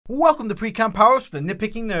Welcome to Precon Powers for the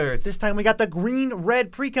Nitpicking Nerds. This time we got the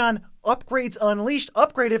green-red Precon Upgrades Unleashed,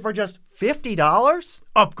 upgraded for just $50.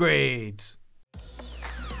 Upgrades.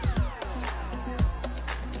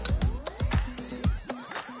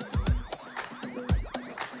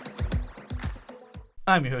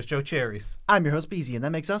 I'm your host, Joe Cherries. I'm your host, BZ, and that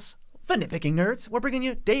makes us the Nitpicking Nerds. We're bringing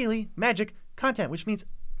you daily magic content, which means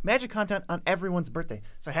magic content on everyone's birthday.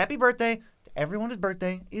 So happy birthday to everyone whose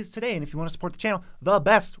birthday is today. And if you want to support the channel, the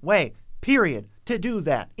best way, period, to do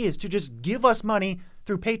that is to just give us money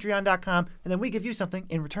through patreon.com, and then we give you something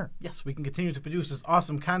in return. Yes, we can continue to produce this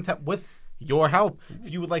awesome content with your help.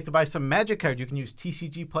 If you would like to buy some magic cards, you can use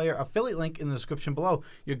TCG Player affiliate link in the description below.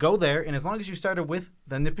 You go there, and as long as you started with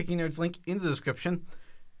the Nitpicking Nerds link in the description,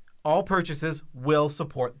 all purchases will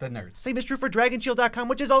support the nerds. Same is true for dragonshield.com,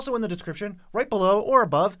 which is also in the description, right below or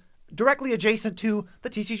above, directly adjacent to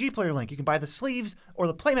the TCG Player link. You can buy the sleeves or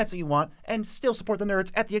the playmats that you want and still support the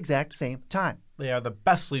nerds at the exact same time. They are the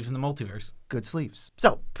best sleeves in the multiverse. Good sleeves.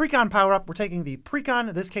 So, Precon Power Up, we're taking the Precon,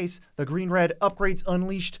 in this case, the green-red Upgrades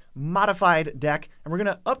Unleashed modified deck, and we're going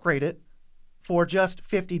to upgrade it for just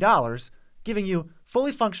 $50, giving you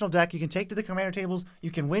fully functional deck you can take to the commander tables.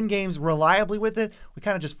 You can win games reliably with it. We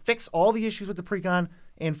kind of just fix all the issues with the Precon,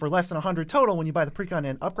 and for less than 100 total, when you buy the Precon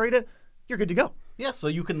and upgrade it, you're good to go. Yeah, so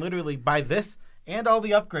you can literally buy this and all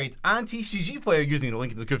the upgrades on TCG Player using the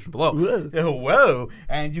link in the description below. Whoa.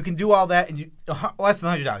 And you can do all that in less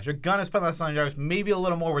than $100. You're going to spend less than $100, maybe a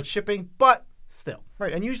little more with shipping, but still.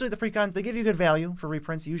 Right, and usually the Precons, they give you good value for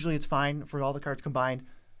reprints. Usually it's fine for all the cards combined.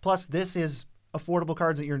 Plus, this is affordable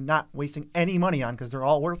cards that you're not wasting any money on because they're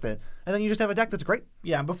all worth it. And then you just have a deck that's great.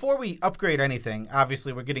 Yeah, and before we upgrade anything,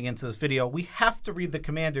 obviously we're getting into this video, we have to read the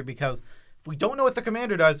commander because if we don't know what the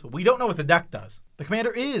commander does, we don't know what the deck does. The commander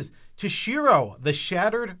is Toshiro, the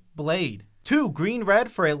Shattered Blade. 2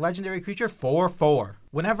 green-red for a legendary creature, 4/4.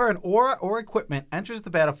 Whenever an aura or equipment enters the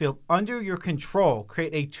battlefield under your control,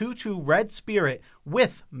 create a 2/2 red spirit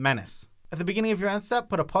with menace. At the beginning of your end step,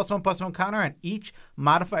 put a +1/+1 counter on each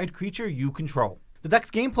modified creature you control. The deck's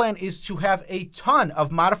game plan is to have a ton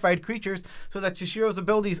of modified creatures so that Toshiro's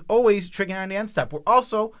abilities always trigger on the end step. We're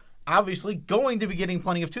also obviously going to be getting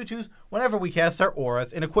plenty of 2/2s whenever we cast our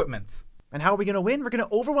auras and equipments. And how are we going to win? We're going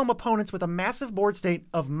to overwhelm opponents with a massive board state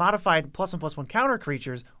of modified +1/+1 counter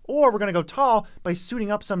creatures, or we're going to go tall by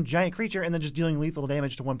suiting up some giant creature and then just dealing lethal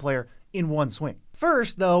damage to one player in one swing.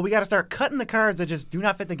 First, though, we got to start cutting the cards that just do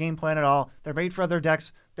not fit the game plan at all. They're made for other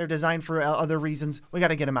decks. They're designed for other reasons. We got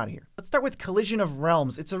to get them out of here. Let's start with Collision of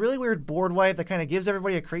Realms. It's a really weird board wipe that kind of gives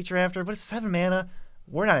everybody a creature after, but it's 7 mana.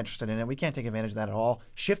 We're not interested in it. We can't take advantage of that at all.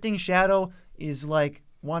 Shifting Shadow is like,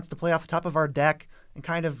 wants to play off the top of our deck and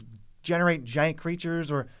kind of generate giant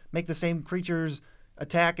creatures or make the same creatures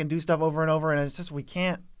attack and do stuff over and over, and it's just we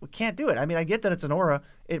can't do it. I mean, I get that it's an aura,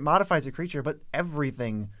 it modifies a creature, but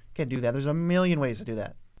everything can do that. There's a million ways to do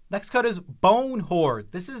that. Next card is Bone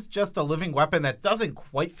Horde. This is just a living weapon that doesn't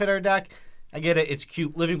quite fit our deck. I get it, it's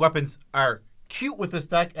cute. Living weapons are cute with this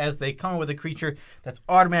deck as they come with a creature that's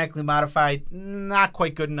automatically modified. Not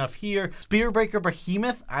quite good enough here. Spearbreaker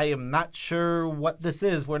Behemoth, I am not sure what this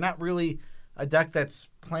is. We're not really a deck that's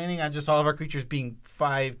planning on just all of our creatures being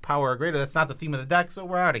 5 power or greater. That's not the theme of the deck, so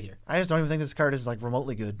we're out of here. I just don't even think this card is like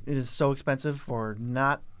remotely good. It is so expensive for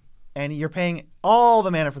not any. You're paying all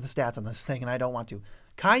the mana for the stats on this thing, and I don't want to.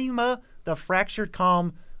 Kayuma, the Fractured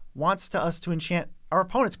Calm, wants us to enchant our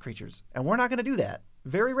opponent's creatures, and we're not going to do that.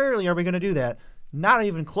 Very rarely are we going to do that. Not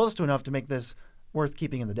even close to enough to make this worth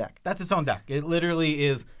keeping in the deck. That's its own deck. It literally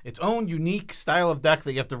is its own unique style of deck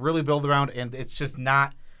that you have to really build around, and it's just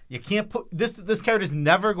not. You can't put this card is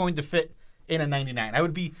never going to fit in a 99.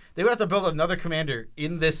 They would have to build another commander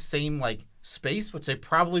in this same like space, which they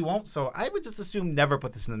probably won't. So I would just assume never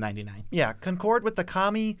put this in the 99. Yeah, Concord with the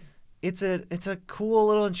Kami, it's a cool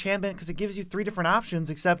little enchantment because it gives you 3 different options,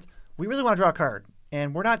 except we really want to draw a card,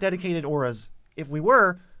 and we're not dedicated auras. If we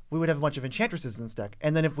were, we would have a bunch of enchantresses in this deck.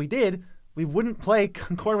 And then if we did, we wouldn't play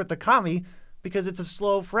Concord with the Kami because it's a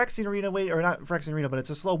slow Phyrexian Arena way, or not Phyrexian Arena, but it's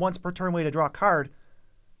a slow once per turn way to draw a card.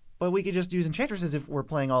 But we could just use enchantresses if we're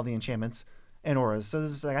playing all the enchantments and auras. So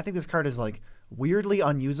this is like, I think this card is like weirdly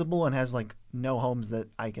unusable and has like no homes that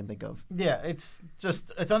I can think of. Yeah, it's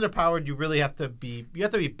underpowered. You really have to be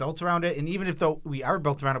built around it. And even if though we are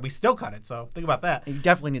built around it, we still cut it. So think about that. You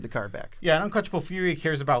definitely need the card back. Yeah, an Unquenchable Fury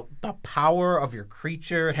cares about the power of your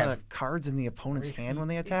creature. It has cards in the opponent's hand when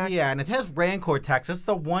they attack. Yeah, and it has Rancor text. That's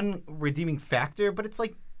the one redeeming factor, but it's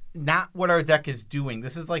like not what our deck is doing.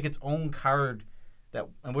 This is like its own card.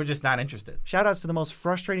 And we're just not interested. Shoutouts to the most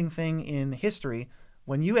frustrating thing in history.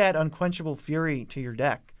 When you add Unquenchable Fury to your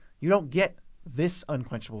deck, you don't get this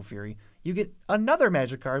Unquenchable Fury. you get another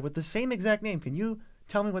magic card with the same exact name. Can you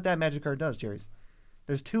tell me what that magic card does, Jerry's?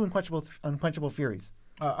 There's 2 Unquenchable Furies.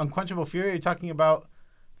 Unquenchable Fury, you're talking about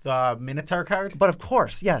the Minotaur card? But of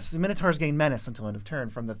course, yes, the Minotaurs gain menace until end of turn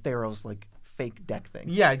from the Theros fake deck thing.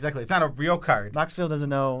 Yeah, exactly. It's not a real card. Moxfield doesn't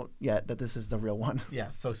know yet that this is the real one. Yeah,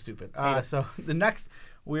 so stupid. So the next,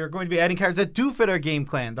 we are going to be adding cards that do fit our game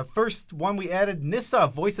plan. The first one we added, Nissa,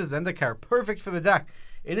 Voices Zendikar, perfect for the deck.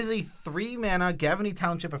 It is a 3-mana Gavany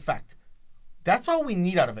Township effect. That's all we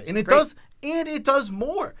need out of it. And it does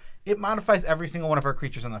more. It modifies every single one of our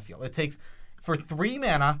creatures on the field. It takes, for 3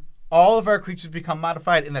 mana, all of our creatures become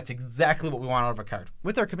modified, and that's exactly what we want out of a card.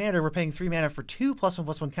 With our commander, we're paying 3 mana for 2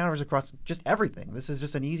 +1/+1 counters across just everything. This is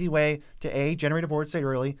just an easy way to A, generate a board state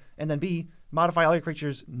early, and then B, modify all your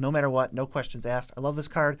creatures no matter what, no questions asked. I love this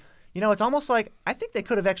card. You know, it's almost like, I think they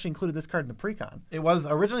could have actually included this card in the Precon. It was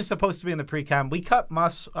originally supposed to be in the Precon. We cut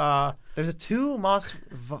Moss... There's 2 Moss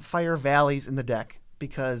Fire Valleys in the deck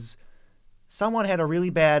because someone had a really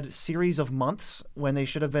bad series of months when they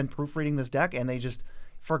should have been proofreading this deck, and they just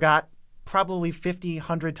forgot probably 50,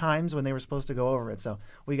 100 times when they were supposed to go over it. So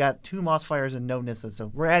we got 2 Moss Fires and no Nissa,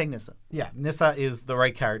 so we're adding Nissa. Yeah, Nissa is the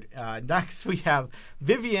right card. Next, we have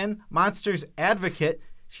Vivian, Monsters Advocate.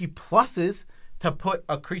 She pluses to put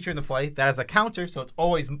a creature into play that has a counter, so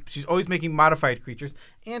she's always making modified creatures,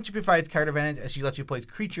 and she provides card advantage as she lets you place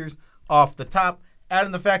creatures off the top. Add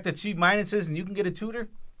in the fact that she minuses and you can get a tutor.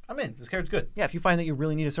 I'm in. This card's good. Yeah, if you find that you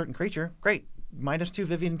really need a certain creature, great. -2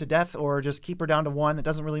 Vivian to death, or just keep her down to 1. It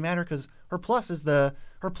doesn't really matter because her plus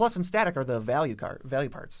and static are the value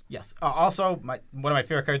parts. Yes. Also, one of my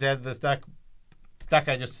favorite cards added to this deck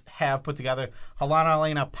I just have put together, Halana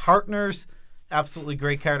Elena Partners. Absolutely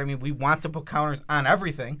great card. I mean, we want to put counters on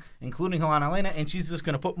everything, including Halana Elena, and she's just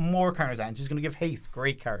going to put more counters on. She's going to give haste.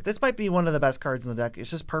 Great card. This might be one of the best cards in the deck. It's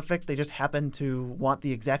just perfect. They just happen to want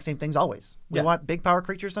the exact same things always. We want big power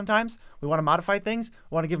creatures sometimes. We want to modify things.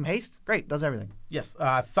 We want to give them haste. Great. Does everything. Yes.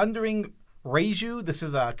 Thundering Reiju. This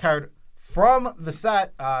is a card from the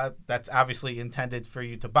set that's obviously intended for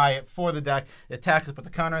you to buy it for the deck. It attacks it, puts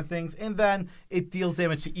a counter on things, and then it deals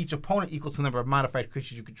damage to each opponent equal to the number of modified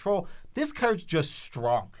creatures you control. This card's just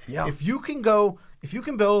strong. Yeah. If you can build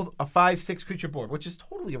a 5/6 creature board, which is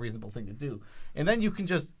totally a reasonable thing to do, and then you can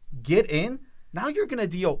just get in, now you're going to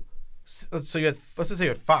deal, so let's just say you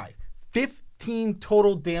had 15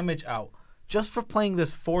 total damage out just for playing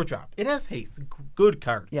this 4-drop. It has haste. Good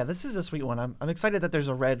card. Yeah, this is a sweet one. I'm excited that there's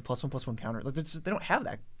a red +1/+1 counter. Like, they don't have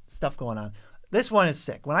that stuff going on. This one is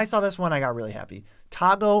sick. When I saw this one, I got really happy.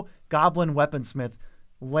 Tago, Goblin Weaponsmith,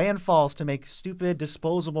 landfalls to make stupid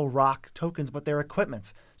disposable rock tokens, but they're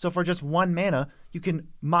equipments. So for just 1 mana, you can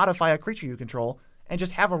modify a creature you control and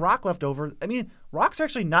just have a rock left over. I mean, rocks are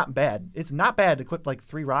actually not bad. It's not bad to equip like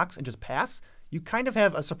 3 rocks and just pass. You kind of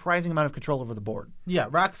have a surprising amount of control over the board. Yeah,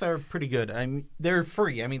 rocks are pretty good. I mean, they're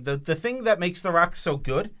free. I mean, the thing that makes the rocks so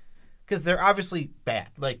good, because they're obviously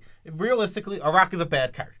bad. Like, realistically, a rock is a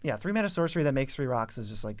bad card. Yeah, 3-mana sorcery that makes 3 rocks is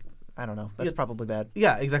just like, I don't know. That's probably bad.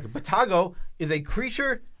 Yeah, exactly. But Tago is a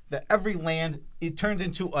creature that every land, it turns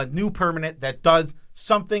into a new permanent that does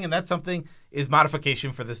something, and that something is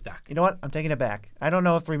modification for this deck. You know what? I'm taking it back. I don't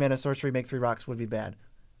know if 3-mana sorcery make 3 rocks would be bad.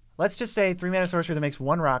 Let's just say 3-mana sorcery that makes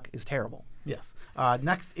 1 rock is terrible. Yes.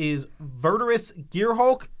 Next is Verdurous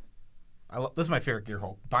Gearhulk. This is my favorite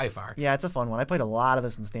Gearhulk by far. Yeah, it's a fun one. I played a lot of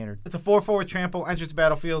this in Standard. It's a 4/4 trample, enters the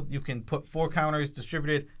battlefield. You can put 4 counters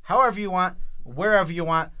distributed however you want, wherever you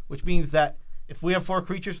want, which means that if we have 4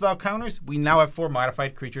 creatures without counters, we now have 4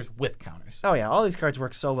 modified creatures with counters. Oh yeah, all these cards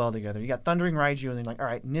work so well together. You got Thundering Raiju, and then like, all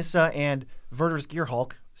right, Nissa and Verdurous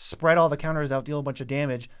Gearhulk, spread all the counters out, deal a bunch of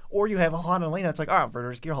damage. Or you have Halana Elena, it's like, all right,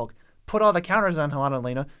 Verdurous Gearhulk, put all the counters on Halana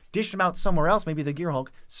Elena, dish them out somewhere else, maybe the Gearhulk,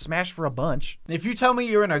 smash for a bunch. If you tell me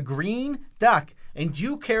you're in a green deck and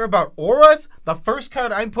you care about auras, the first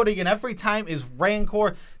card I'm putting in every time is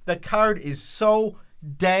Rancor. The card is so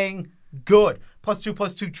dang good.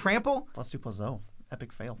 +2/+2 trample. +2/+0.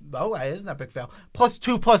 Epic fail. Oh, it is an epic fail.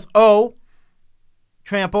 +2/+0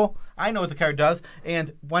 trample. I know what the card does.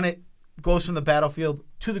 And when it goes from the battlefield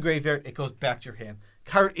to the graveyard, it goes back to your hand.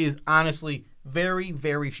 Card is honestly very,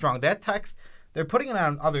 very strong. That text, they're putting it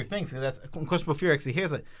on other things. That's Unquestionable Fear actually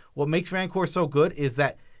hears it. What makes Rancor so good is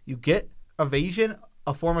that you get evasion,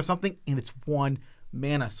 a form of something, and it's 1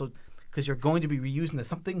 mana. So, because you're going to be reusing this.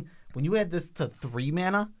 Something, when you add this to 3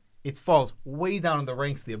 mana, it falls way down in the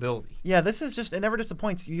ranks of the ability. Yeah, this is just, it never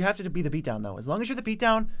disappoints. You have to be the beatdown, though. As long as you're the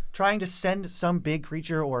beatdown, trying to send some big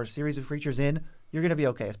creature or a series of creatures in, you're going to be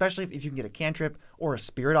okay, especially if you can get a cantrip or a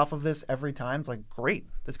spirit off of this every time. It's like, great.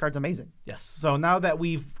 This card's amazing. Yes. So now that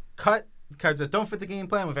we've cut cards that don't fit the game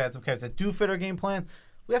plan, we've added some cards that do fit our game plan,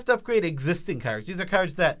 we have to upgrade existing cards. These are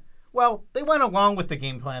cards that, well, they went along with the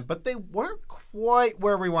game plan, but they weren't quite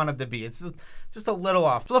where we wanted to be. It's just a little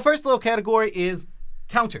off. So the first little category is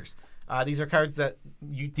counters. These are cards that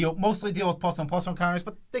you mostly deal with +1/+1 counters,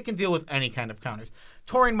 but they can deal with any kind of counters.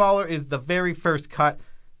 Touring Mauler is the very first cut.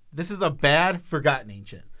 This is a bad Forgotten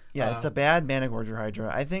Ancient. Yeah, it's a bad Mana Gorger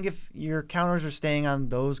Hydra. I think if your counters are staying on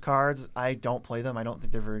those cards, I don't play them. I don't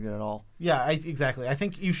think they're very good at all. Yeah, exactly. I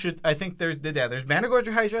think you should. I think there's Mana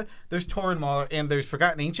Gorger Hydra, there's Touring Mauler, and there's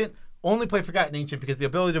Forgotten Ancient. Only play Forgotten Ancient because the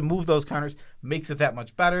ability to move those counters makes it that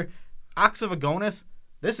much better. Ox of Agonis,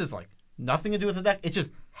 this is like nothing to do with the deck. It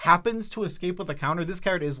just happens to escape with a counter. This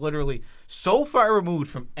card is literally so far removed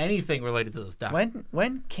from anything related to this deck.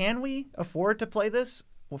 When can we afford to play this?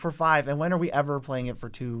 Well, for 5, and when are we ever playing it for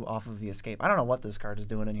 2 off of the escape? I don't know what this card is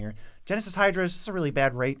doing in here. Genesis Hydra is just a really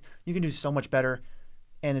bad rate. You can do so much better,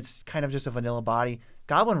 and it's kind of just a vanilla body.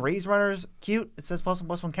 Goblin Raise Runners, cute. It says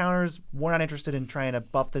 +1/+1 counters. We're not interested in trying to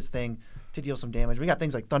buff this thing to deal some damage. We got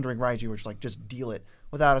things like Thundering Raiju, which like just deal it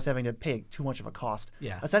without us having to pay too much of a cost.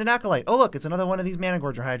 Yeah. Ascended Acolyte. Oh, look, it's another one of these Mana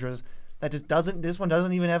Gorger Hydras that just doesn't. This one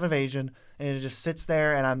doesn't even have evasion, and it just sits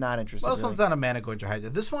there, and I'm not interested. Well, this one's not a Mana Gorger Hydra.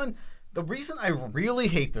 This one, the reason I really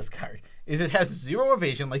hate this card is it has 0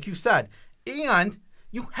 evasion, like you said, and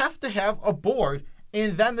you have to have a board,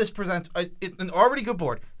 and then this presents an already good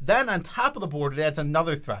board. Then on top of the board, it adds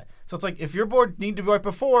another threat. So it's like if your board needed to be wiped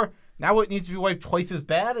before, now it needs to be wiped twice as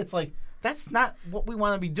bad. It's like that's not what we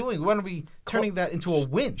want to be doing. We want to be turning that into a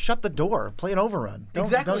win. Shut the door. Play an overrun.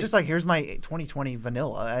 Exactly. Don't just like, here's my 2020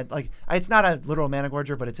 vanilla. It's not a literal Mana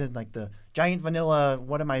Gorger, but it's in like the giant vanilla.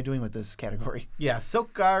 What am I doing with this category? Yeah,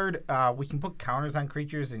 Silk Guard. We can put counters on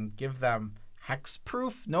creatures and give them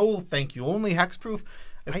hexproof. No, thank you. Only hexproof.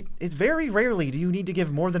 It's very rarely do you need to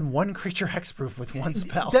give more than one creature hexproof with one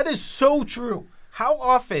spell. That is so true. How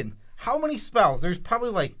often? How many spells? There's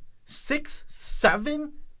probably like 6,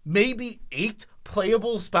 7, maybe 8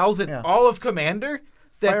 playable spells in all of Commander.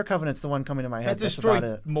 Fire Covenant's the one coming to my head. That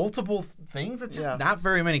destroyed multiple things. That's just not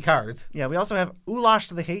very many cards. Yeah, we also have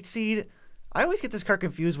Ulash the Hate Seed. I always get this card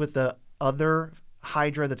confused with the other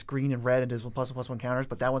Hydra that's green and red and does +1/+1 counters,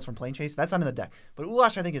 but that one's from Plane Chase. That's not in the deck. But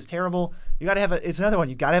Ulash, I think, is terrible. You got to have it's another one.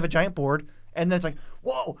 You got to have a giant board, and then it's like,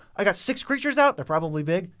 whoa, I got 6 creatures out. They're probably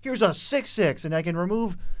big. Here's a 6/6, and I can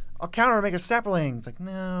remove a counter and make a sapling. It's like,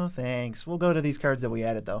 no, thanks. We'll go to these cards that we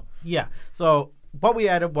added, though. Yeah. So what we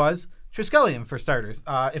added was Triskelion for starters.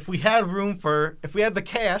 If we had the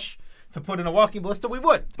cash to put in a Walking Ballista, we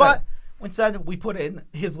would. But instead, we put in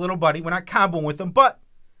his little buddy. We're not comboing with him, but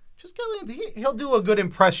Triskelion, he'll do a good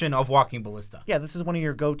impression of Walking Ballista. Yeah, this is one of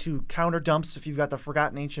your go-to counter dumps if you've got the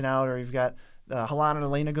Forgotten Ancient out or you've got Halana and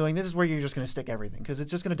Elena going. This is where you're just going to stick everything because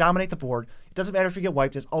it's just going to dominate the board. It doesn't matter if you get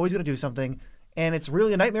wiped. It's always going to do something, and it's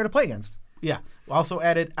really a nightmare to play against. Yeah. We also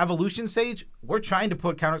added Evolution Sage. We're trying to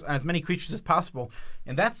put counters on as many creatures as possible,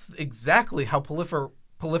 and that's exactly how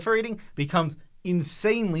proliferating becomes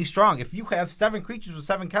insanely strong. If you have 7 creatures with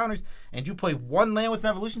 7 counters and you play 1 land with an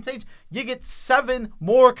Evolution Sage, you get 7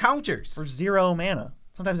 more counters for 0 mana.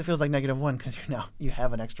 Sometimes it feels like -1 because you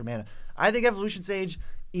have an extra mana. I think Evolution Sage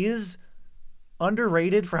is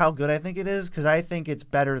underrated for how good I think it is because I think it's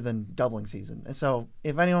better than Doubling Season. And so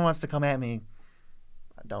if anyone wants to come at me,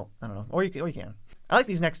 I don't know, or you can. I like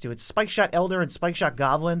these next two. It's Spike Shot Elder and Spike Shot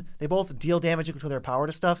Goblin. They both deal damage equal to their power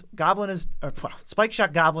to stuff. Spike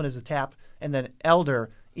Shot Goblin is a tap, and then Elder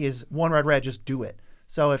is 1 red, just do it.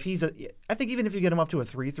 So if I think even if you get him up to a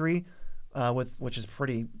 3/3, which is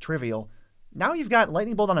pretty trivial, now you've got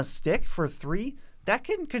Lightning Bolt on a stick for 3. That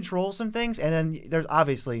can control some things, and then there's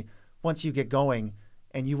obviously once you get going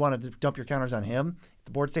and you want to dump your counters on him,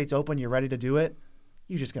 the board state's open, you're ready to do it,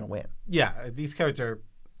 you're just gonna win. Yeah, these cards are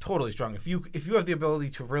totally strong. If you have the ability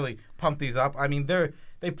to really pump these up, I mean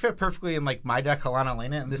they fit perfectly in like my deck, Halana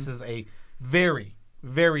Elena, and this is a very,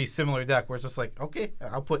 very similar deck where it's just like, okay,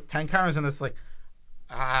 I'll put 10 counters in this. Like,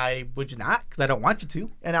 would you not? Because I don't want you to.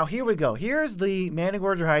 And now here we go. Here's the Mana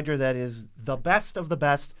Gorger Hydra that is the best of the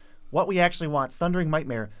best. What we actually want, Thundering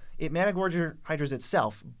Nightmare. It Mana Gorger Hydras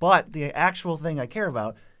itself, but the actual thing I care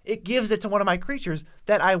about, it gives it to one of my creatures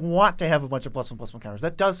that I want to have a bunch of +1/+1 counters.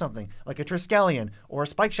 That does something, like a Triskelion or a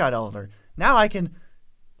Spike Shot Elder. Now I can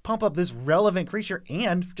pump up this relevant creature,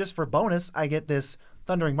 and just for bonus, I get this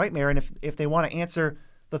Thundering Nightmare. And if they want to answer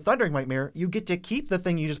the Thundering Nightmare, you get to keep the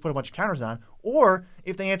thing you just put a bunch of counters on. Or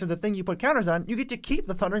if they answer the thing you put counters on, you get to keep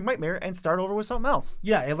the Thundering Nightmare and start over with something else.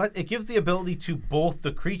 Yeah, it gives the ability to both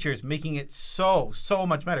the creatures, making it so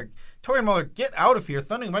much better. Tori Muller, get out of here.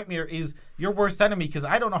 Thundering Nightmare is your worst enemy because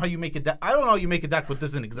I don't know how you make a deck. I don't know how you make a deck with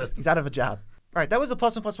this in existence. He's out of a job. All right, that was a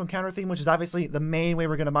 +1/+1 counter theme, which is obviously the main way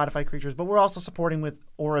we're going to modify creatures, but we're also supporting with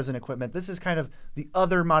auras and equipment. This is kind of the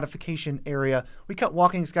other modification area. We cut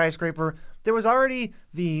Walking Skyscraper. There was already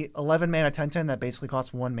the 11 mana 10/10 that basically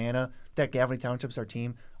costs 1 mana that Gavely Township's our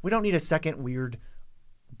team. We don't need a second weird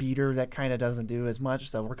beater that kind of doesn't do as much,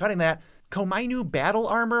 so we're cutting that. Komainu Battle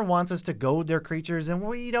Armor wants us to goad their creatures, and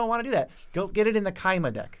we don't want to do that. Go get it in the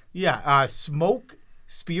Kaima deck. Yeah, Smoke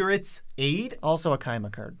Spirit's Aid. Also a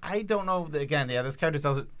Kaima card. I don't know. Again, yeah, this card just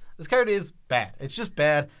doesn't. This card is bad. It's just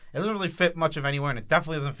bad. It doesn't really fit much of anywhere, and it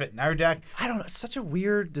definitely doesn't fit in our deck. I don't know. It's such a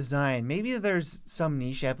weird design. Maybe there's some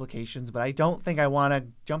niche applications, but I don't think I want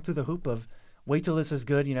to jump through the hoop of wait till this is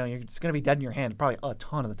good. You know, you're just going to be dead in your hand probably a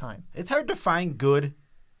ton of the time. It's hard to find good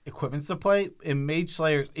equipments to play, and Mage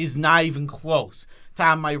Slayer is not even close to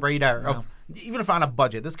on my radar. No. Even if on a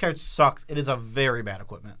budget, this card sucks. It is a very bad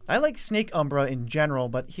equipment. I like Snake Umbra in general,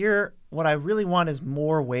 but here what I really want is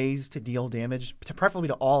more ways to deal damage, preferably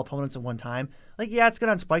to all opponents at one time. Like, yeah, it's good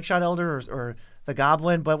on Spike Shot Elder or the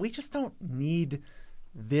Goblin, but we just don't need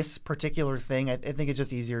this particular thing. I think it's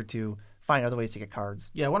just easier to find other ways to get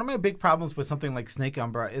cards. Yeah, one of my big problems with something like Snake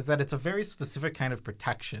Umbra is that it's a very specific kind of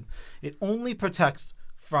protection. It only protects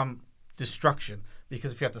from destruction,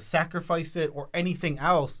 because if you have to sacrifice it or anything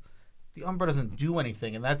else, the Umbra doesn't do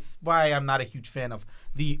anything, and that's why I'm not a huge fan of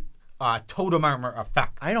the Totem Armor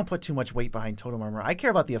effect. I don't put too much weight behind Totem Armor. I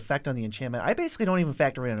care about the effect on the enchantment. I basically don't even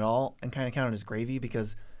factor in at all and kind of count it as gravy,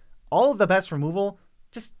 because all of the best removal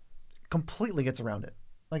just completely gets around it.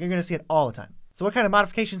 Like, you're going to see it all the time. So what kind of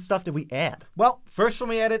modification stuff did we add? Well, first one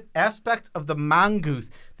we added Aspect of the Mongoose.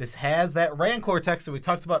 This has that Rancor text that we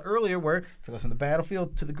talked about earlier, where if it goes from the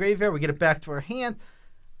battlefield to the graveyard, we get it back to our hand.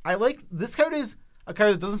 I like this card. Is a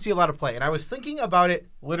card that doesn't see a lot of play, and I was thinking about it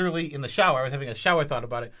literally in the shower. I was having a shower thought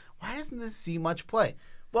about it. Why doesn't this see much play?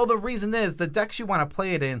 Well, the reason is the decks you want to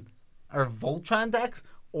play it in are Voltron decks,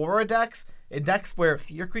 Aura decks, and decks where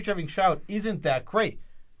your creature having Shroud isn't that great.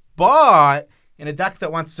 But in a deck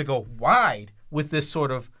that wants to go wide with this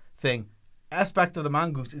sort of thing, Aspect of the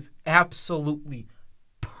Mongoose is absolutely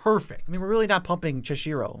perfect. I mean, we're really not pumping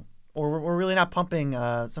Chishiro, or we're really not pumping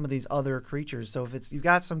some of these other creatures. So if you've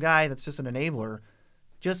got some guy that's just an enabler,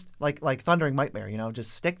 just like Thundering Nightmare, you know,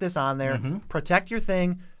 just stick this on there, protect your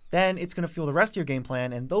thing, then it's going to fuel the rest of your game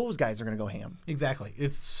plan, and those guys are going to go ham. Exactly.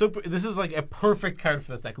 It's super. This is like a perfect card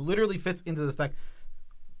for this deck. Literally fits into this deck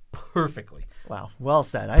perfectly. Wow, well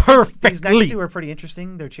said. I think these next two are pretty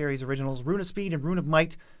interesting. They're Cherry's Originals. Rune of Speed and Rune of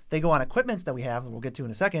Might. They go on equipments that we have, and we'll get to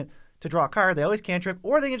in a second, to draw a card. They always cantrip,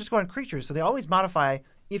 or they can just go on creatures, so they always modify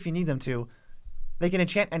if you need them to. They can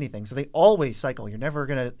enchant anything, so they always cycle. You're never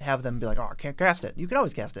going to have them be like, oh, I can't cast it. You can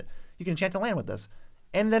always cast it. You can enchant a land with this.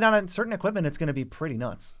 And then on a certain equipment, it's going to be pretty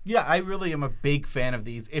nuts. Yeah, I really am a big fan of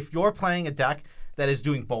these. If you're playing a deck that is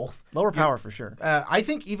doing both, lower power for sure. I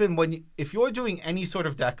think even if you're doing any sort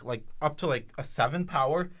of deck like up to like a 7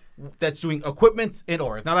 power that's doing equipment and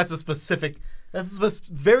auras. Now that's a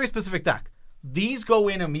very specific deck. These go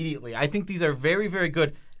in immediately. I think these are very, very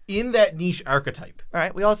good in that niche archetype. All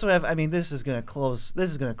right, we also have. I mean, this is going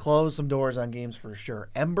to close some doors on games for sure.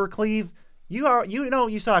 Embercleave.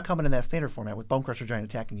 You saw it coming in that standard format with Bonecrusher Giant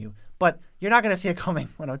attacking you, but you're not going to see it coming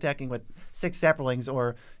when I'm attacking with 6 Saplings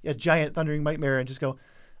or a giant Thundering Nightmare and just go,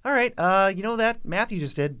 all right, you know that math you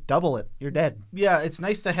just did, double it, you're dead. Yeah, it's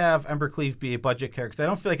nice to have Embercleave be a budget card, because I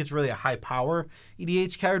don't feel like it's really a high power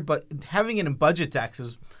EDH card, but having it in budget decks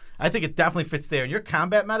I think it definitely fits there. In your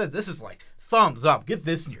combat metas, this is like thumbs up. Get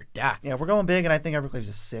this in your deck. Yeah, we're going big, and I think Embercleave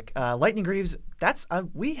is sick. Lightning Greaves,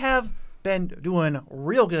 we have been doing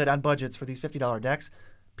real good on budgets for these $50 decks.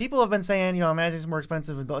 People have been saying, Magic's more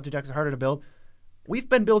expensive and budget decks are harder to build. We've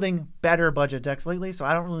been building better budget decks lately, so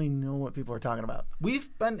I don't really know what people are talking about.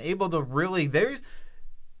 We've been able to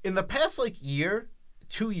in the past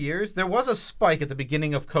 2 years, there was a spike at the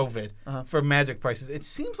beginning of COVID for Magic prices. It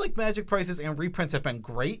seems like Magic prices and reprints have been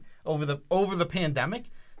great over the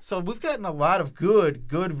pandemic. So we've gotten a lot of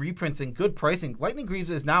good reprints and good pricing. Lightning Greaves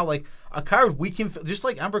is now like a card we can, just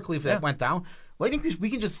like Embercleave that went down. Lightning Greaves we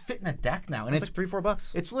can just fit in a deck now, and it's like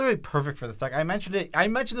 $3-4. It's literally perfect for this deck. I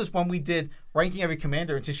mentioned this when we did ranking every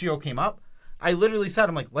commander, and Toshiro came up. I literally said,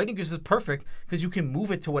 I'm like, Lightning Greaves is perfect because you can move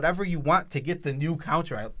it to whatever you want to get the new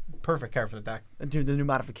counter. Perfect card for the deck. Do the new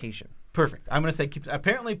modification. Perfect. I'm going to say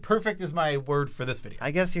apparently perfect is my word for this video.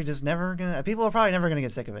 I guess you're just never going to... People are probably never going to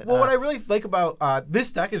get sick of it. Well, what I really like about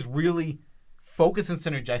this deck is really focused and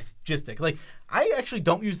synergistic. Like, I actually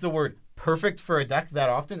don't use the word perfect for a deck that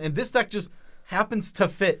often, and this deck just happens to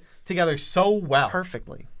fit together so well.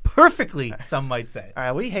 Perfectly, some might say. All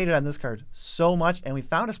right, we hated on this card so much, and we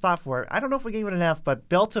found a spot for it. I don't know if we gave it an F, but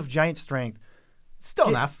Belt of Giant Strength. Still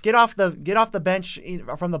enough. Get off the bench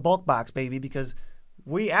from the bulk box, baby, because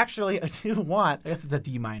we actually do want. I guess it's a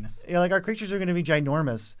D-. Like our creatures are going to be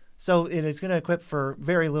ginormous, so it's going to equip for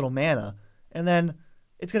very little mana, and then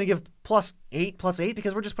it's going to give +8/+8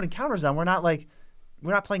 because we're just putting counters on. We're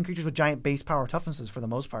not playing creatures with giant base power toughnesses for the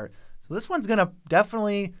most part. So this one's going to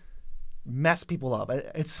definitely mess people up.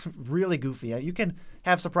 It's really goofy. You can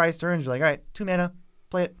have surprise turns. You're like, all right, 2 mana,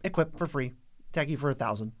 play it, equip for free, attack you for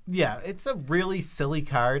 1,000. Yeah, it's a really silly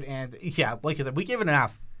card, and yeah, like I said, we give it an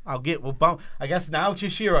F. We'll bump. I guess now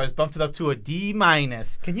Chishiro has bumped it up to a D-.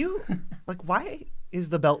 Can you why is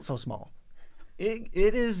the belt so small?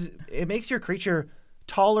 It makes your creature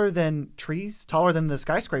taller than trees, taller than the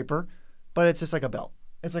skyscraper, but it's just like a belt.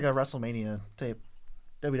 It's like a WrestleMania type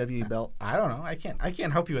WWE belt. I don't know. I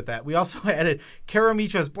can't help you with that. We also added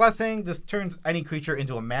Karamitra's Blessing. This turns any creature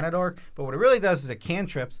into a mana dork, but what it really does is it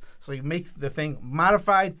cantrips, so you make the thing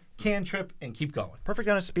modified, cantrip, and keep going. Perfect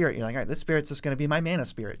on a spirit. You're like, all right, this spirit's just going to be my mana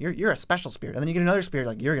spirit. You're a special spirit. And then you get another spirit,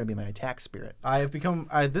 like, you're going to be my attack spirit. I have become...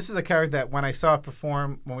 this is a card that when I saw it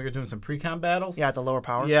perform when we were doing some Precon battles... Yeah, at the lower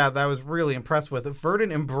powers. Yeah, that I was really impressed with.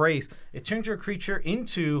 Verdant Embrace. It turns your creature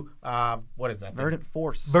into... what is that? Verdant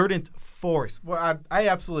Force. Verdant Force. Well, I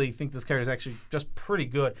absolutely think this card is actually just pretty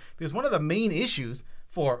good, because one of the main issues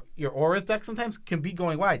for your Auras deck sometimes can be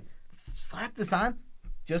going wide. Slap this on,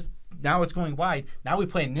 just... Now it's going wide. Now we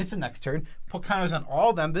play Nissa next turn. Put counters on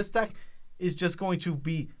all of them. This deck is just going to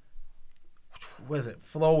be, what is it,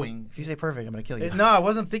 flowing. If you say perfect, I'm going to kill you. No, I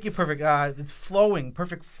wasn't thinking perfect. It's flowing.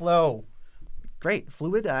 Perfect flow. Great.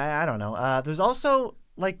 Fluid? I don't know. There's also,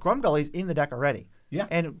 like, Grumgullies in the deck already. Yeah.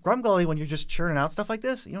 And Grumgully, when you're just churning out stuff like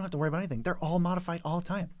this, you don't have to worry about anything. They're all modified all the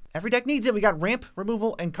time. Every deck needs it. We got ramp,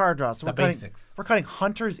 removal, and card draw. So basics. We're cutting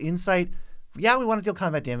Hunter's Insight. Yeah, we want to deal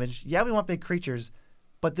combat damage. Yeah, we want big creatures.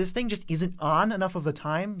 But this thing just isn't on enough of the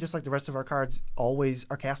time, just like the rest of our cards always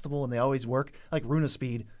are castable and they always work. Like Runa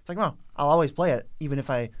Speed. It's like, well, I'll always play it, even if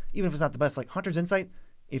it's not the best. Like Hunter's Insight,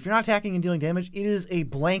 if you're not attacking and dealing damage, it is a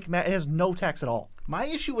blank it has no text at all. My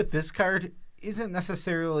issue with this card isn't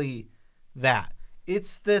necessarily that.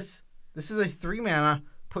 It's this is a 3 mana,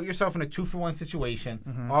 put yourself in a 2-for-1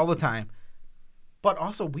 situation all the time. But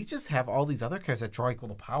also, we just have all these other cards that draw equal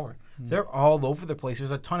to power. They're all over the place.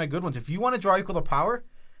 There's a ton of good ones. If you want to draw equal to power,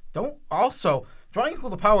 drawing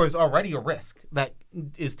equal to power is already a risk that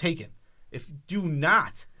is taken. Do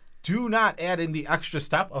not add in the extra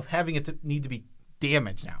step of having it need to be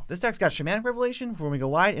damaged now. This deck's got Shamanic Revelation for when we go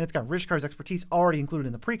wide, and it's got Rishkar's Expertise already included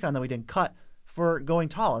in the Precon that we didn't cut for going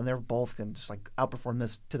tall, and they're both going to just like outperform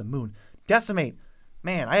this to the moon. Decimate.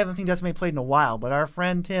 Man, I haven't seen Decimate played in a while, but our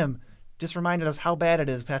friend Tim just reminded us how bad it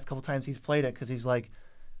is the past couple times he's played it, because he's like,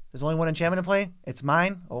 there's only one enchantment to play. It's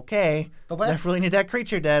mine. Okay. I really need that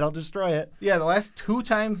creature dead. I'll destroy it. Yeah, the last 2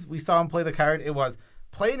 times we saw him play the card, it was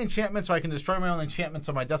play an enchantment so I can destroy my own enchantment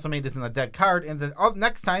so my Decimate isn't a dead card. And then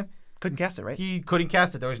next time... Couldn't cast it, right? He couldn't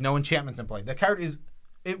cast it. There was no enchantments in play. The card is...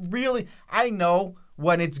 I know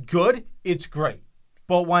when it's good, it's great.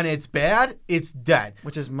 But when it's bad, it's dead.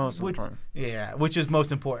 Which is most important. Yeah, which is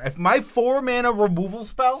most important. If my 4-mana removal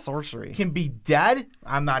spell sorcery can be dead,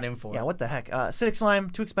 I'm not in for it. Yeah, what the heck? Acidic Slime,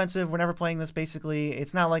 too expensive. We're never playing this, basically.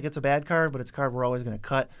 It's not like it's a bad card, but it's a card we're always going to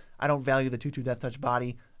cut. I don't value the 2/2 Death Touch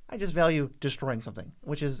body. I just value destroying something,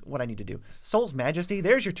 which is what I need to do. Soul's Majesty,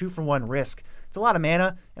 there's your 2-for-1 risk. It's a lot of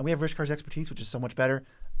mana, and we have Rishkar's Expertise, which is so much better.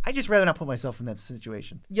 I just rather not put myself in that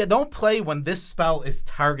situation. Yeah, don't play when this spell is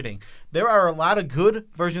targeting. There are a lot of good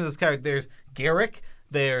versions of this card. There's Garrick.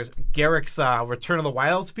 There's Garrick's Return of the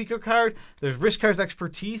Wild Speaker card. There's Rishkar's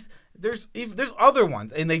Expertise. There's other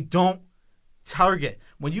ones, and they don't target.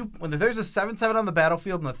 When there's a 7/7 on the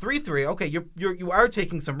battlefield and a 3/3, okay, you are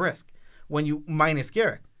taking some risk when you minus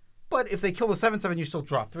Garrick. But if they kill the 7/7, you still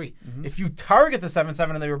draw 3. If you target the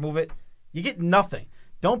 7/7 and they remove it, you get nothing.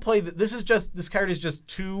 Don't play this card is just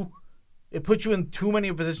too... It puts you in too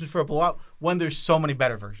many positions for a blowout when there's so many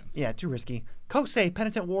better versions. Yeah, too risky. Kosei,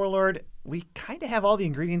 Penitent Warlord. We kind of have all the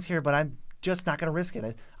ingredients here, but I'm just not going to risk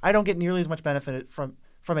it. I don't get nearly as much benefit from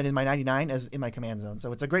it in my 99 as in my command zone.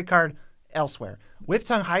 So it's a great card elsewhere.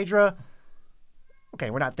 Whiptongue Hydra. Okay,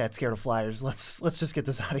 we're not that scared of flyers. Let's just get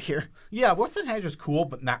this out of here. Yeah, Whiptongue Hydra's cool,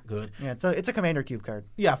 but not good. Yeah, it's a Commander Cube card.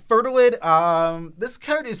 Yeah, Fertilid. This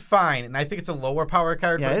card is fine, and I think it's a lower power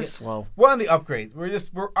card. Yeah, it's slow. We're on the upgrade. We're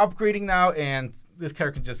upgrading now, and this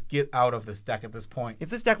card can just get out of this deck at this point. If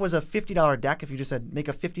this deck was a $50 deck, if you just said make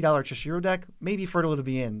a $50 Chishiro deck, maybe Fertilid would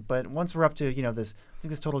be in. But once we're up to this, I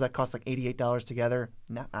think this total deck costs like $88 together.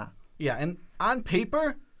 Nah. Yeah, and on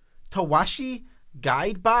paper, Tawashi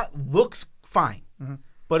Guidebot looks fine.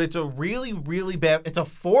 But it's a really, really bad... It's a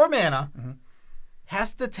 4 mana,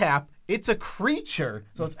 has to tap, It's a creature,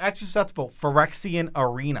 so it's actually susceptible. Phyrexian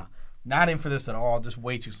Arena. Not in for this at all, just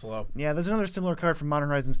way too slow. Yeah, there's another similar card from Modern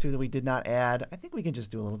Horizons 2 that we did not add. I think we can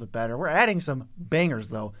just do a little bit better. We're adding some bangers,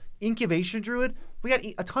 though. Incubation Druid, we got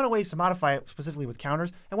a ton of ways to modify it, specifically with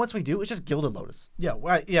counters, and once we do, it's just Gilded Lotus. Yeah,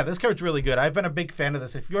 this card's really good. I've been a big fan of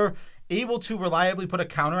this. If you're able to reliably put a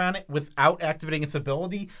counter on it without activating its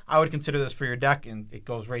ability, I would consider this for your deck, and it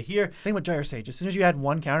goes right here. Same with Gyre Sage. As soon as you add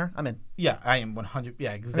one counter, I'm in. Yeah, I am 100.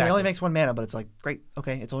 Yeah, exactly. I mean, it only makes 1 mana, but it's like, great,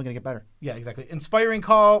 okay, it's only going to get better. Yeah, exactly. Inspiring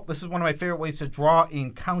Call. This is one of my favorite ways to draw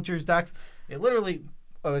in counters decks. It literally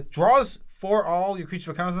draws for all your creatures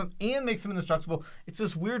with counters on them and makes them indestructible. It's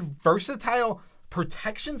this weird versatile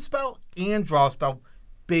protection spell and draw spell.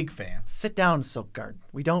 Big fan. Sit down, Silk Guard.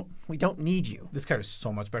 We don't need you. This card is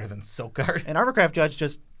so much better than Silk Guard. And Armorcraft Judge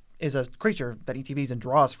just is a creature that ETBs and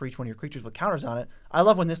draws for each one of your creatures with counters on it. I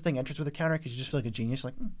love when this thing enters with a counter because you just feel like a genius.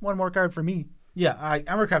 Like, one more card for me. Yeah,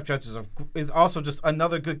 Armorcraft Judge is also just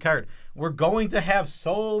another good card. We're going to have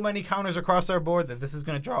so many counters across our board that this is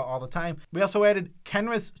going to draw all the time. We also added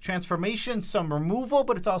Kenrith's Transformation, some removal,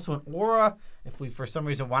 but it's also an aura. If we, for some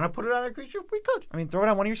reason, want to put it on a creature, we could. I mean, throw it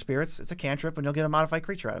on one of your spirits. It's a cantrip, and you'll get a modified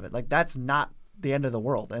creature out of it. Like, that's not the end of the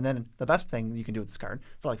world. And then the best thing you can do with this card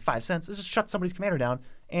for like 5 cents is just shut somebody's commander down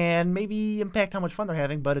and maybe impact how much fun they're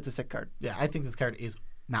having, but it's a sick card. Yeah, I think this card is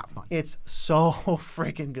not fun. It's so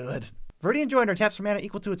freaking good. Viridian Joiner taps for mana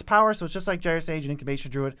equal to its power, so it's just like Gyre Sage and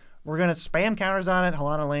Incubation Druid. We're going to spam counters on it,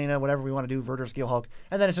 Halana Lena, whatever we want to do, Verdur's Scale Hulk,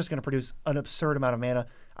 and then it's just going to produce an absurd amount of mana.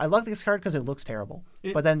 I love this card because it looks terrible,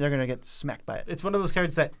 but then they're going to get smacked by it. It's one of those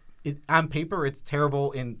cards that, on paper, it's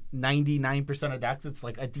terrible in 99% of decks. It's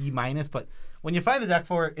like a D-, but when you find the deck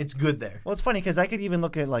for it, it's good there. Well, it's funny because I could even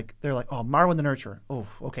look at, like, they're like, oh, Marwyn the Nurturer. Oh,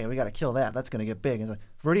 okay, we got to kill that. That's going to get big. And it's like,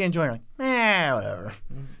 Viridian Joiner, like, whatever.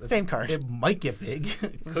 Same card. It might get big.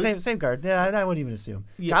 Same card. Yeah, I wouldn't even assume.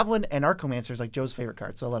 Yeah. Goblin and Archomancer is like Joe's favorite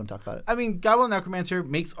card, so I'll let him talk about it. I mean, Goblin and Necromancer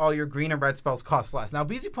makes all your green and red spells cost less. Now,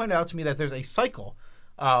 BZ pointed out to me that there's a cycle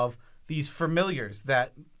of these familiars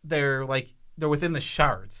that they're within the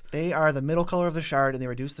shards. They are the middle color of the shard, and they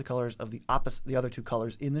reduce the colors of the other two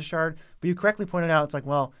colors in the shard. But you correctly pointed out, it's like,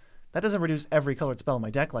 well, that doesn't reduce every colored spell in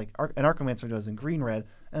my deck like an Archomancer does in green-red.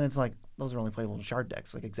 And it's like, those are only playable in shard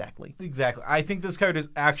decks. Like, exactly. Exactly. I think this card is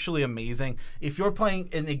actually amazing. If you're playing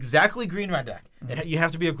an exactly green-red deck, you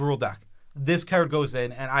have to be a Gruul deck. This card goes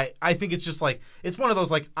in, and I think it's just like, it's one of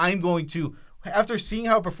those, like, I'm going to, after seeing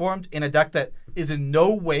how it performed in a deck that is in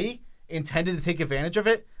no way intended to take advantage of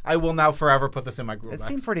it, I will now forever put this in my Gruul decks. It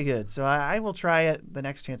seemed pretty good, so I will try it the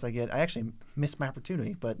next chance I get. I actually missed my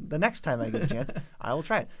opportunity, but the next time I get a chance, I will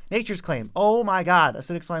try it. Nature's Claim. Oh my god,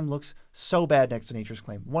 Acidic Slime looks so bad next to Nature's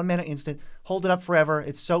Claim. 1 mana instant, hold it up forever.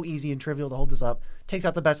 It's so easy and trivial to hold this up. Takes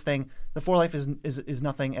out the best thing. The 4 life is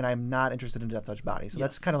nothing, and I'm not interested in Death Touch Body, so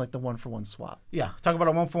that's kind of like the 1-for-1 swap. Yeah, talk about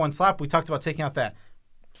a 1-for-1 slap. We talked about taking out that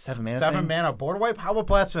 7 mana 7 mana board wipe? How about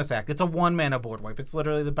Blasphemous Act? It's a 1 mana board wipe. It's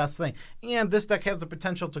literally the best thing. And this deck has the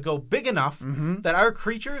potential to go big enough that our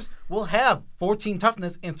creatures will have 14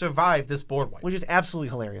 toughness and survive this board wipe. Which is absolutely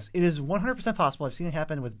hilarious. It is 100% possible. I've seen it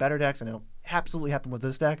happen with better decks, and it'll absolutely happen with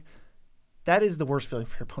this deck. That is the worst feeling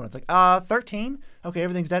for your opponent. It's like, 13? Okay,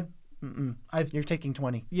 everything's dead? You're taking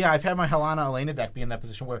 20. Yeah, I've had my Halana Elena deck be in that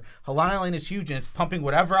position where Halana Elena is huge, and it's pumping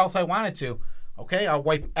whatever else I want it to. Okay, I'll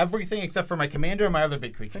wipe everything except for my commander and my other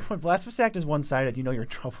big creature. When Blasphemous Act is one-sided, you know you're in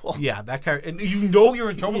trouble. Yeah, that card, and you know you're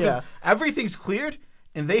in trouble because everything's cleared,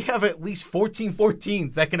 and they have at least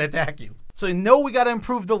 14/14s that can attack you. So you know we got to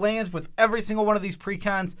improve the lands with every single one of these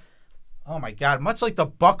precons. Oh my god, much like the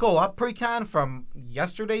Buckle Up precon from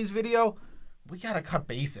yesterday's video, we got to cut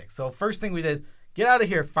basics. So first thing we did, get out of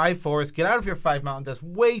here 5 forests, get out of here 5 mountains. That's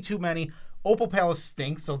way too many. Opal Palace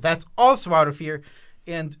stinks, so that's also out of here.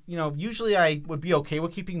 And, you know, usually I would be okay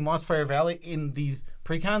with keeping Mossfire Valley in these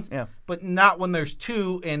precons, but not when there's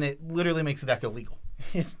 2 and it literally makes the deck illegal.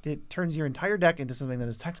 It turns your entire deck into something that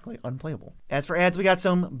is technically unplayable. As for ads, we got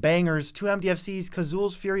some bangers. 2 MDFCs,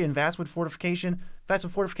 Kazul's Fury and Vastwood Fortification. Vastwood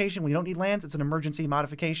Fortification, when you don't need lands, it's an emergency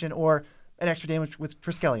modification or an extra damage with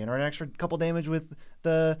Triskelion or an extra couple damage with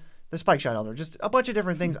the Spike Shot Elder. Just a bunch of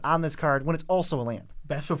different things on this card when it's also a land.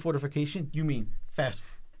 Vastwood Fortification? You mean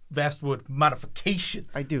Vastwood Modification?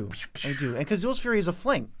 I do. And Kazul's Fury is a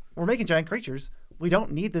fling. We're making giant creatures. We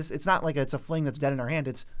don't need this. It's not like it's a fling that's dead in our hand.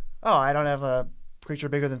 It's, I don't have a creature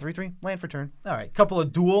bigger than 3/3. Land for turn. All right. Couple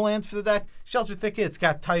of dual lands for the deck. Shelter Thicket. It's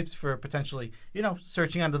got types for potentially,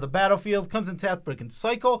 searching onto the battlefield. Comes in tapped, but it can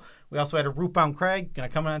cycle. We also had a Rootbound Crag. Going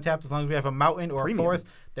to come in untapped as long as we have a mountain or a forest.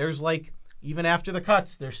 There's even after the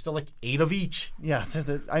cuts, there's still 8 of each. Yeah.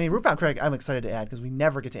 Rootbound Crag I'm excited to add because we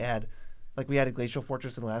never get to add like we had a Glacial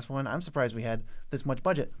Fortress in the last one. I'm surprised we had this much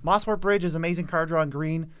budget. Mosswort Bridge is amazing card draw in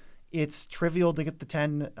green. It's trivial to get the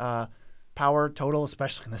 10 power total,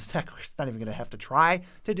 especially in this deck. We're not even going to have to try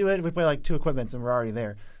to do it. We play like 2 equipments and we're already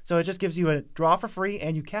there. So it just gives you a draw for free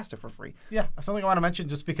and you cast it for free. Yeah, something I want to mention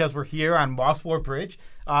just because we're here on Mosswort Bridge.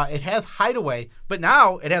 It has Hideaway, but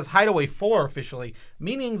now it has Hideaway 4 officially,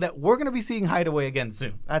 meaning that we're going to be seeing Hideaway again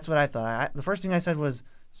soon. That's what I thought. The first thing I said was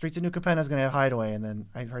Streets of New Capenna is going to have Hideaway, and then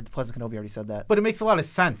I heard the Pleasant Kenobi already said that. But it makes a lot of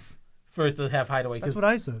sense for it to have Hideaway. That's what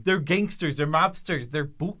I said. They're gangsters, they're mobsters, they're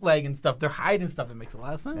bootlegging stuff, they're hiding stuff. That makes a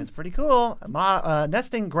lot of sense. It's pretty cool.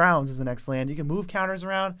 Nesting Grounds is the next land. You can move counters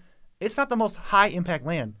around. It's not the most high impact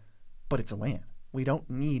land, but it's a land. We don't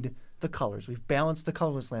need the colors. We've balanced the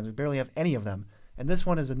colorless lands. We barely have any of them. And this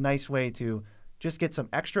one is a nice way to just get some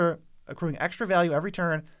accruing extra value every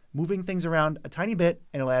turn, moving things around a tiny bit,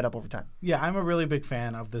 and it'll add up over time. Yeah, I'm a really big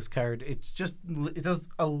fan of this card. It does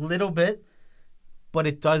a little bit, but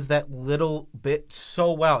it does that little bit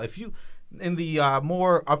so well. If you, in the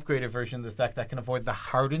more upgraded version of this deck that can afford the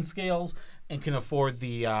hardened scales and can afford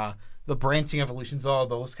the branching evolutions, all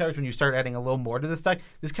those cards, when you start adding a little more to this deck,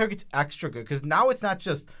 this card gets extra good because now it's not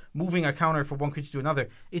just moving a counter from one creature to another.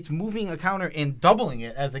 It's moving a counter and doubling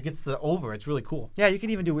it as it gets to the over. It's really cool. Yeah, you can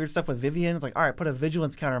even do weird stuff with Vivian. It's like, all right, put a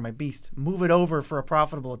vigilance counter on my beast. Move it over for a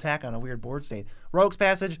profitable attack on a weird board state. Rogue's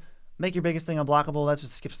Passage, make your biggest thing unblockable. That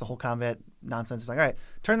just skips the whole combat nonsense. It's like, all right,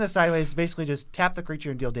 turn this sideways. Basically just tap the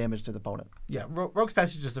creature and deal damage to the opponent. Yeah, Rogue's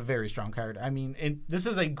Passage is just a very strong card. I mean, this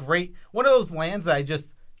is a great, one of those lands that I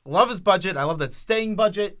just love his budget. I love that staying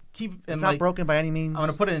budget. It's not broken by any means.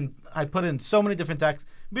 I put in so many different decks.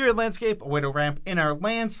 Mirrored Landscape, a way to ramp in our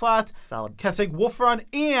land slot. Solid. Kessig Wolfrun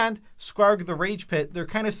and Skrarg the Rage Pit. They're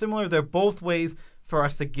kind of similar. They're both ways for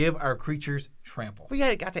us to give our creatures trample. We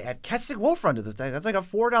got to add Kessig Wolfrun to this deck. That's like a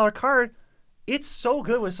 $4 card. It's so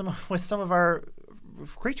good with some of our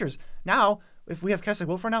creatures. Now, if we have Kessig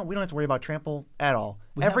Wolfrun out, we don't have to worry about trample at all.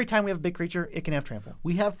 Every time we have a big creature, it can have trample.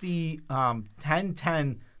 We have the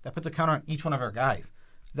 10/10 that puts a counter on each one of our guys.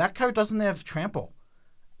 That card doesn't have trample.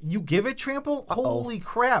 You give it trample? Holy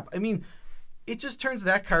crap. I mean, it just turns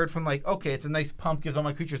that card from like, okay, it's a nice pump, gives all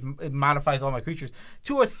my creatures, it modifies all my creatures,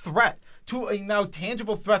 to a threat, to a now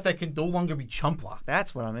tangible threat that can no longer be chump blocked.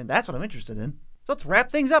 That's what I'm interested in. So let's wrap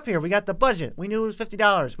things up here. We got the budget. We knew it was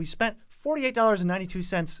 $50. We spent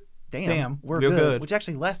 $48.92. Damn, we're good. Which is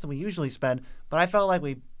actually less than we usually spend. But I felt like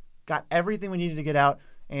we got everything we needed to get out,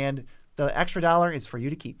 and the extra $1 is for you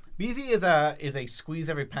to keep. BZ is a squeeze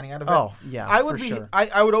every penny out of it. Oh yeah, I would sure.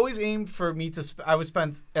 I would always aim for me to. I would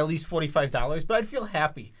spend at least $45, but I'd feel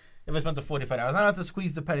happy if I spent the $45. I don't have to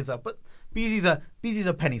squeeze the pennies up, but BZ's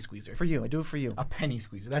a penny squeezer. For you, I do it for you. A penny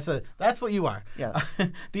squeezer. That's what you are. Yeah.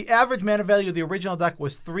 The average mana value of the original deck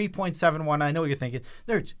was 3.71. I know what you're thinking.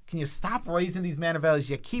 Nerds, can you stop raising these mana values?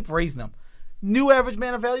 You keep raising them. New average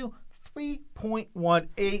mana value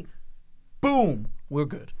 3.18. Boom. We're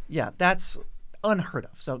good. Yeah, that's unheard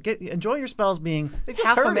of. So enjoy your spells being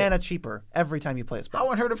half a mana cheaper every time you play a spell.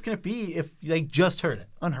 How unheard of can it be if they just heard it?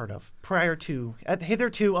 Unheard of.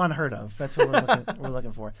 Hitherto unheard of. That's what we're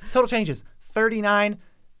looking for. Total changes 39.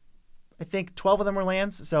 I think 12 of them were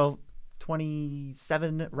lands, so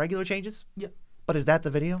 27 regular changes. Yep. But is that the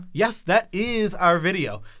video? Yes, that is our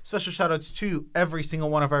video. Special shout-outs to every single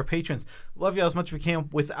one of our patrons. Love you all as much as we can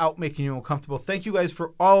without making you uncomfortable. Thank you guys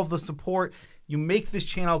for all of the support. You make this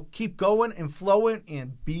channel keep going and flowing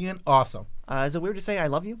and being awesome. Is it weird to say I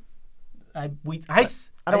love you? I don't want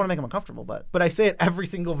to make them uncomfortable, but I say it every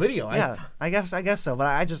single video. Yeah, I guess so. But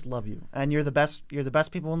I just love you, and you're the best. You're the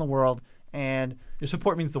best people in the world, and your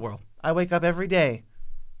support means the world. I wake up every day.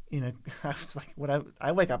 I was like,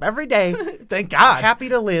 I wake up every day. Thank God. Happy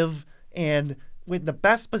to live and with the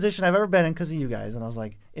best position I've ever been in because of you guys. And I was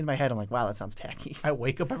like, in my head, I'm like, wow, that sounds tacky. I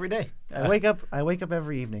wake up every day. I wake up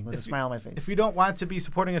every evening with a smile on my face. If you don't want to be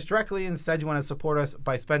supporting us directly, instead you want to support us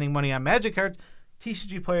by spending money on Magic cards,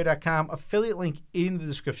 tcgplayer.com, affiliate link in the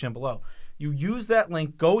description below. You use that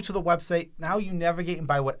link, go to the website. Now you navigate and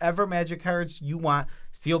buy whatever Magic cards you want,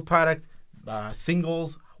 sealed product,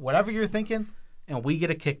 singles, whatever you're thinking, and we get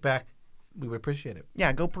a kickback. We would appreciate it.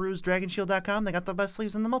 Yeah, go peruse dragonshield.com. They got the best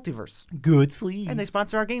sleeves in the multiverse. Good sleeves. And they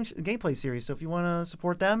sponsor our gameplay series. So if you want to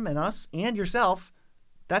support them and us and yourself,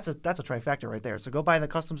 that's a trifecta right there. So go buy the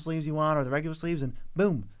custom sleeves you want or the regular sleeves, and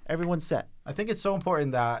boom, everyone's set. I think it's so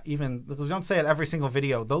important that even, because we don't say it every single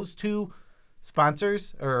video, those two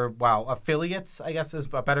sponsors, or affiliates, I guess is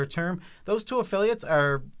a better term. Those two affiliates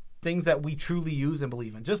are things that we truly use and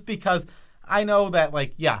believe in. Just because I know that,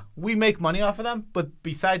 we make money off of them, but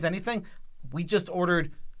besides anything, we just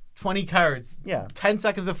ordered 20 cards. Yeah. 10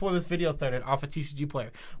 seconds before this video started off a TCG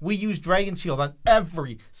player. We used Dragon Shield on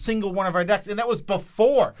every single one of our decks, and that was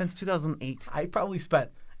before. Since 2008. I probably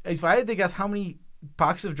spent, if I had to guess how many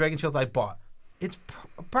boxes of Dragon Shields I bought, it's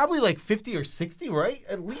probably like 50 or 60, right?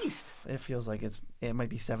 At least. It feels like it might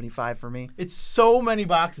be 75 for me. It's so many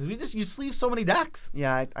boxes. You sleeve so many decks.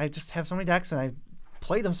 Yeah, I just have so many decks, and I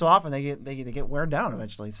play them so often they get wear down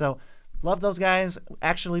eventually. So love those guys.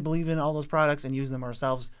 Actually believe in all those products and use them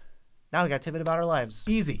ourselves. Now we got tidbit about our lives.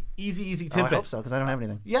 Easy tidbit. I hope so, because I don't have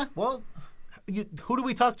anything. Yeah, well, who do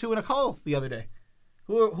we talk to in a call the other day?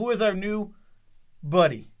 Who is our new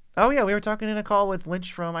buddy? Oh, yeah, we were talking in a call with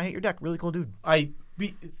Lynch from I Hate Your Deck. Really cool dude.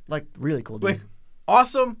 Really cool dude.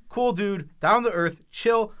 Awesome, cool dude, down to earth,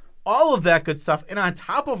 chill, all of that good stuff. And on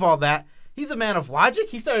top of all that, he's a man of logic.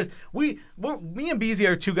 He started, me and Beezy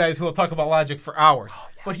are two guys who will talk about logic for hours. Oh,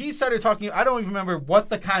 yeah. But he started talking, I don't even remember what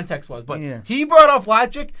the context was, but he brought up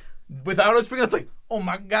logic without us bringing it. It's like, oh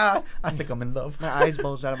my God, I think I'm in love. My eyes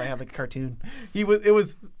bulged out of my head like a cartoon.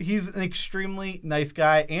 He's an extremely nice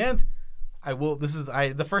guy, and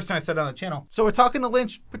the first time I said it on the channel. So we're talking to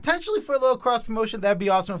Lynch, potentially for a little cross promotion. That'd be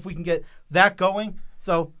awesome if we can get that going.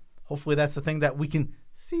 So hopefully that's the thing that we can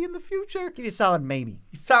see in the future. Give you a solid maybe.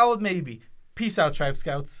 Solid maybe. Peace out, Tribe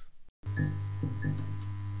Scouts.